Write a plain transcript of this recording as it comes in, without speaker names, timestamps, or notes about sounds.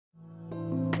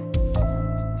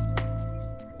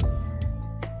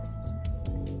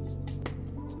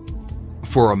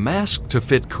For a mask to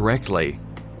fit correctly,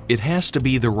 it has to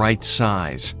be the right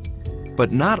size.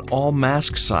 But not all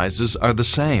mask sizes are the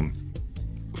same.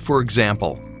 For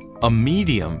example, a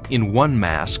medium in one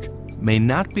mask may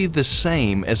not be the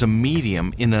same as a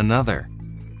medium in another.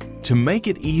 To make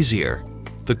it easier,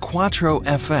 the Quattro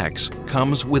FX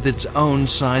comes with its own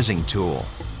sizing tool.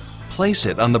 Place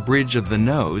it on the bridge of the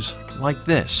nose like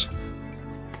this.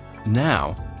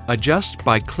 Now, adjust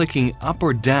by clicking up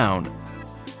or down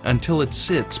until it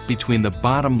sits between the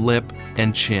bottom lip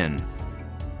and chin.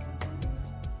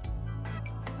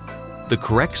 The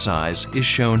correct size is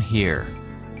shown here.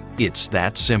 It's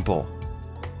that simple.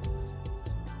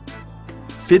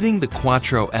 Fitting the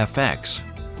Quattro FX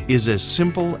is as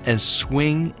simple as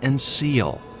swing and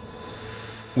seal.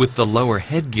 With the lower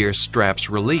headgear straps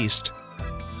released,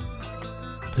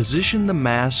 position the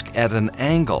mask at an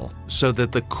angle so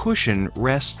that the cushion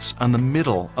rests on the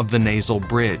middle of the nasal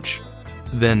bridge.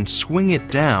 Then swing it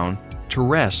down to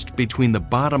rest between the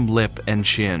bottom lip and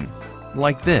chin,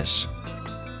 like this.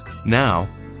 Now,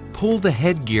 pull the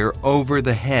headgear over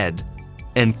the head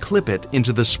and clip it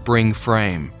into the spring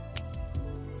frame.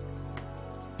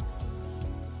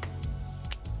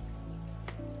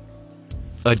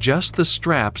 Adjust the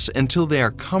straps until they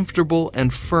are comfortable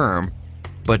and firm,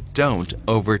 but don't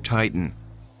over-tighten.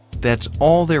 That's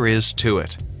all there is to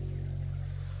it.